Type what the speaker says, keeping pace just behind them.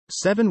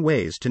7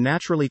 ways to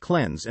naturally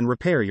cleanse and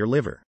repair your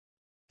liver.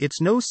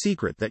 It's no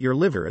secret that your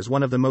liver is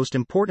one of the most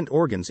important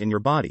organs in your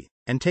body,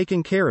 and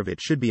taking care of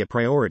it should be a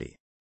priority.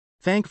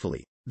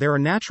 Thankfully, there are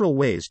natural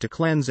ways to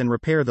cleanse and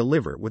repair the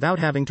liver without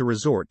having to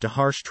resort to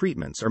harsh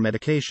treatments or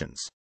medications.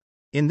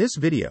 In this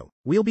video,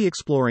 we'll be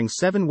exploring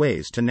 7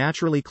 ways to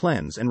naturally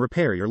cleanse and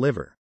repair your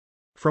liver.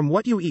 From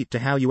what you eat to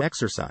how you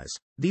exercise,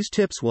 these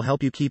tips will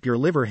help you keep your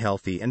liver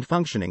healthy and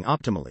functioning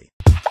optimally.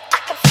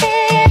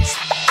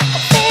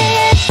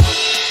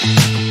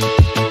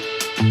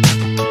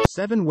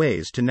 7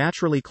 ways to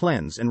naturally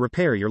cleanse and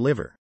repair your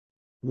liver.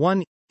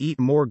 1. Eat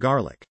more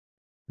garlic.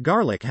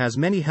 Garlic has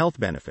many health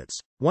benefits,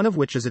 one of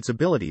which is its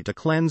ability to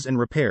cleanse and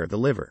repair the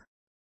liver.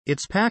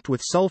 It's packed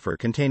with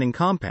sulfur-containing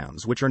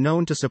compounds which are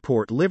known to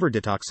support liver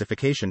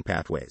detoxification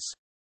pathways.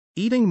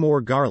 Eating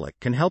more garlic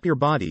can help your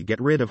body get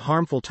rid of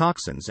harmful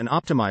toxins and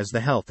optimize the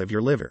health of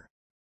your liver.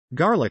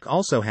 Garlic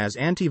also has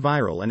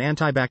antiviral and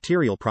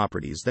antibacterial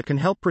properties that can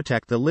help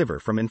protect the liver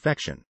from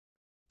infection.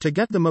 To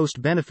get the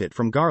most benefit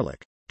from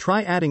garlic,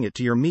 try adding it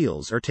to your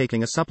meals or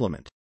taking a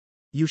supplement.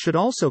 You should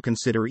also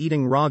consider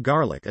eating raw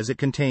garlic as it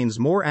contains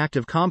more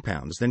active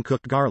compounds than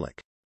cooked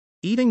garlic.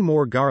 Eating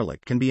more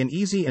garlic can be an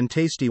easy and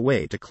tasty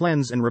way to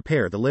cleanse and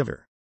repair the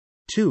liver.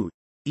 2.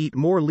 Eat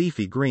more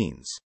leafy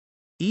greens.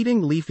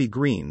 Eating leafy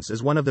greens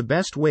is one of the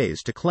best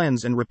ways to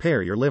cleanse and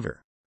repair your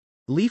liver.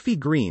 Leafy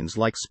greens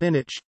like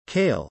spinach,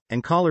 kale,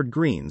 and collard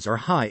greens are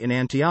high in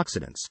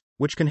antioxidants,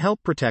 which can help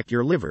protect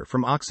your liver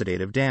from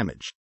oxidative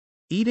damage.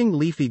 Eating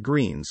leafy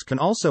greens can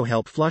also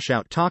help flush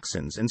out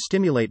toxins and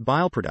stimulate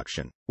bile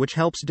production, which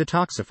helps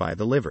detoxify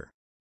the liver.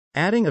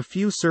 Adding a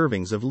few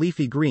servings of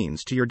leafy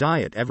greens to your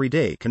diet every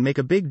day can make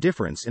a big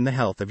difference in the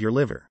health of your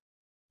liver.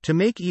 To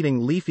make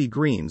eating leafy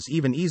greens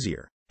even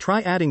easier,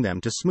 try adding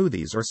them to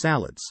smoothies or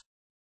salads.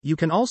 You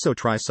can also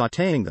try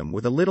sautéing them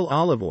with a little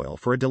olive oil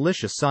for a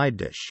delicious side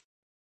dish.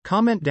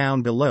 Comment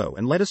down below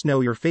and let us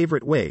know your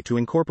favorite way to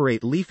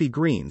incorporate leafy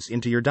greens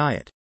into your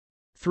diet.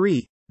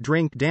 3.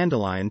 Drink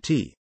dandelion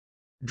tea.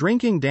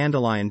 Drinking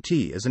dandelion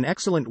tea is an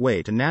excellent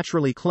way to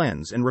naturally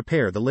cleanse and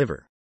repair the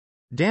liver.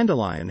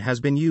 Dandelion has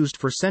been used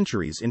for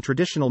centuries in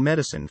traditional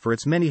medicine for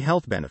its many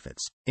health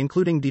benefits,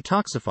 including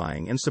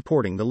detoxifying and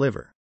supporting the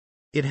liver.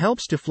 It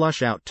helps to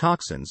flush out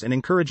toxins and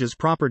encourages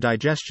proper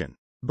digestion,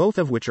 both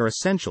of which are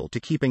essential to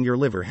keeping your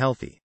liver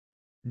healthy.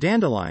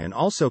 Dandelion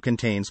also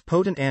contains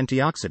potent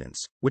antioxidants,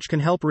 which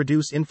can help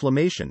reduce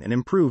inflammation and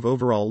improve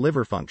overall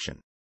liver function.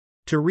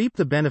 To reap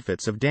the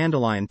benefits of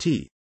dandelion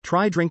tea,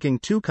 try drinking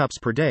 2 cups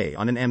per day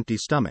on an empty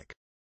stomach.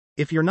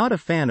 If you're not a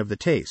fan of the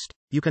taste,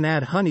 you can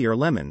add honey or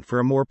lemon for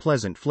a more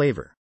pleasant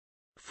flavor.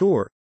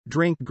 4.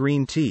 Drink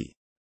green tea.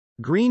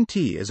 Green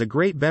tea is a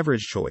great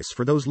beverage choice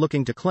for those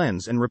looking to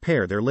cleanse and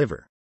repair their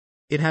liver.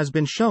 It has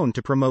been shown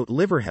to promote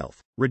liver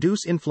health,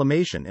 reduce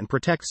inflammation and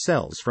protect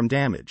cells from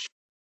damage.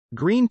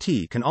 Green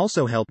tea can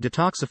also help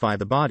detoxify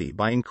the body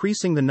by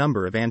increasing the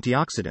number of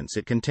antioxidants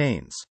it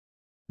contains.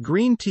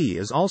 Green tea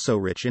is also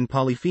rich in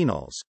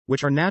polyphenols,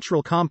 which are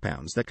natural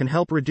compounds that can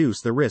help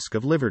reduce the risk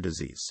of liver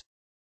disease.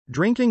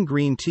 Drinking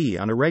green tea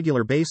on a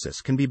regular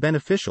basis can be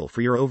beneficial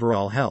for your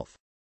overall health.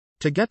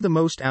 To get the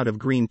most out of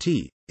green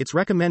tea, it's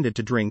recommended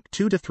to drink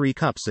 2 to 3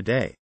 cups a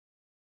day.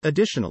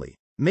 Additionally,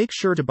 make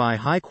sure to buy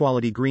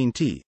high-quality green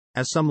tea,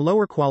 as some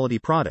lower-quality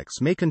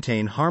products may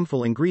contain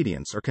harmful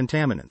ingredients or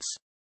contaminants.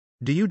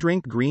 Do you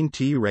drink green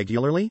tea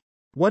regularly?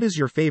 What is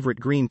your favorite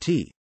green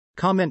tea?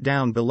 Comment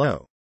down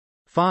below.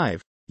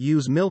 5.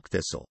 Use milk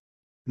thistle.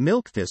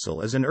 Milk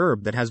thistle is an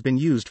herb that has been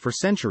used for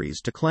centuries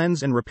to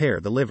cleanse and repair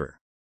the liver.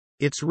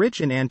 It's rich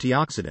in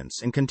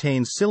antioxidants and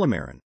contains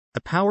silymarin,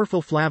 a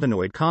powerful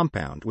flavonoid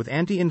compound with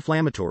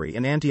anti-inflammatory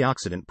and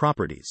antioxidant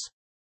properties.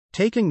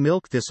 Taking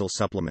milk thistle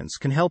supplements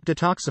can help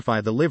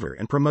detoxify the liver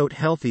and promote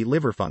healthy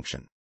liver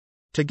function.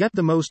 To get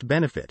the most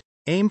benefit,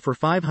 aim for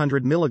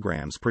 500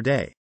 milligrams per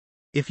day.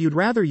 If you'd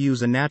rather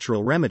use a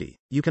natural remedy,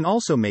 you can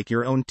also make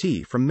your own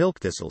tea from milk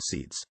thistle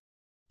seeds.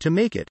 To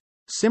make it,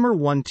 simmer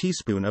 1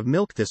 teaspoon of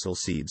milk thistle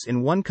seeds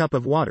in 1 cup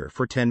of water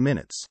for 10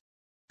 minutes.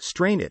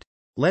 Strain it,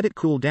 let it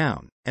cool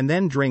down, and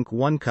then drink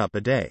 1 cup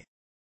a day.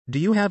 Do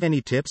you have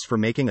any tips for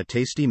making a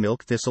tasty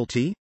milk thistle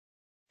tea?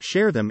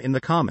 Share them in the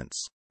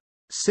comments.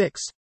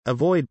 6.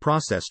 Avoid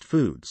processed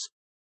foods.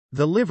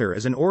 The liver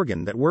is an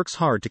organ that works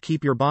hard to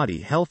keep your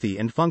body healthy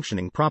and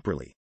functioning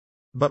properly.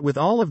 But with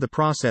all of the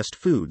processed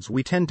foods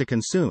we tend to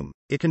consume,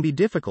 it can be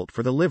difficult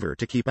for the liver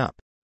to keep up.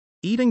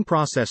 Eating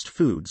processed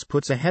foods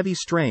puts a heavy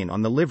strain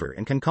on the liver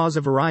and can cause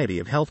a variety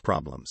of health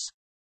problems.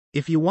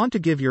 If you want to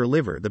give your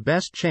liver the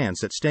best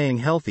chance at staying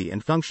healthy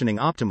and functioning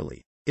optimally,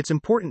 it's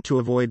important to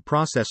avoid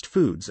processed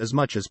foods as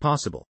much as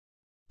possible.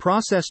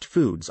 Processed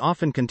foods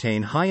often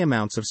contain high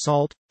amounts of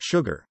salt,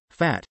 sugar,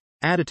 fat,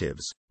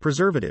 additives,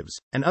 preservatives,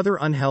 and other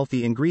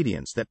unhealthy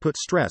ingredients that put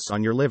stress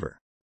on your liver.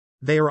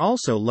 They are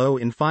also low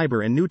in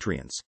fiber and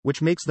nutrients,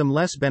 which makes them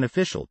less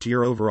beneficial to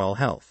your overall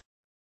health.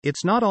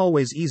 It's not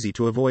always easy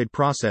to avoid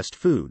processed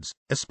foods,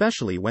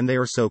 especially when they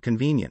are so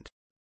convenient.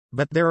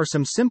 But there are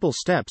some simple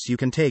steps you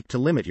can take to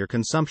limit your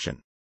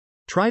consumption.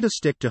 Try to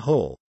stick to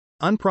whole,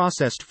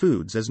 unprocessed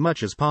foods as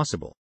much as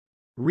possible.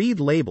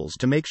 Read labels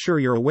to make sure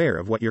you're aware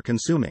of what you're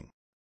consuming.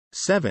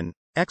 7.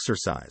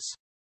 Exercise.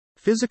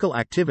 Physical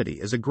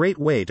activity is a great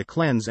way to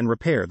cleanse and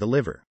repair the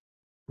liver.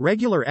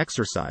 Regular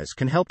exercise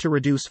can help to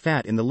reduce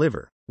fat in the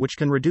liver, which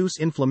can reduce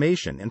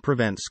inflammation and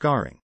prevent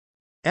scarring.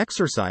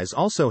 Exercise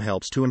also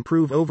helps to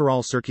improve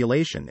overall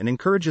circulation and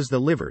encourages the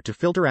liver to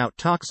filter out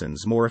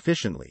toxins more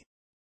efficiently.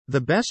 The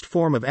best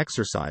form of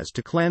exercise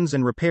to cleanse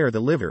and repair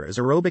the liver is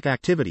aerobic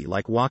activity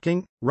like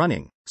walking,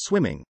 running,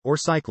 swimming, or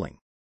cycling.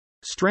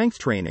 Strength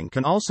training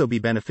can also be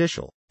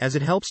beneficial, as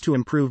it helps to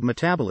improve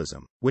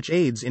metabolism, which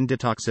aids in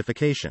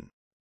detoxification.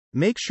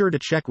 Make sure to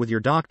check with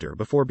your doctor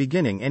before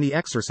beginning any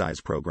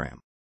exercise program.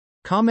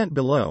 Comment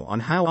below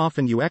on how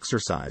often you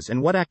exercise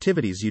and what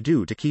activities you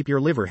do to keep your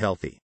liver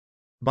healthy.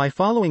 By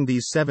following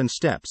these 7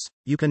 steps,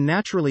 you can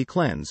naturally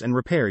cleanse and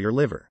repair your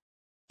liver.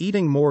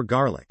 Eating more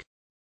garlic.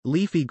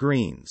 Leafy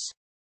greens.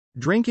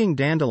 Drinking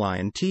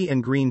dandelion tea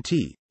and green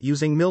tea,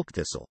 using milk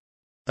thistle.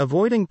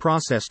 Avoiding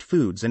processed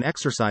foods and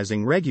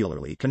exercising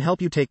regularly can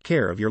help you take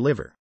care of your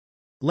liver.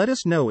 Let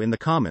us know in the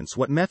comments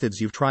what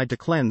methods you've tried to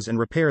cleanse and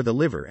repair the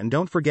liver, and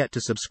don't forget to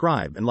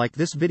subscribe and like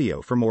this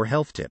video for more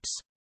health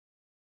tips.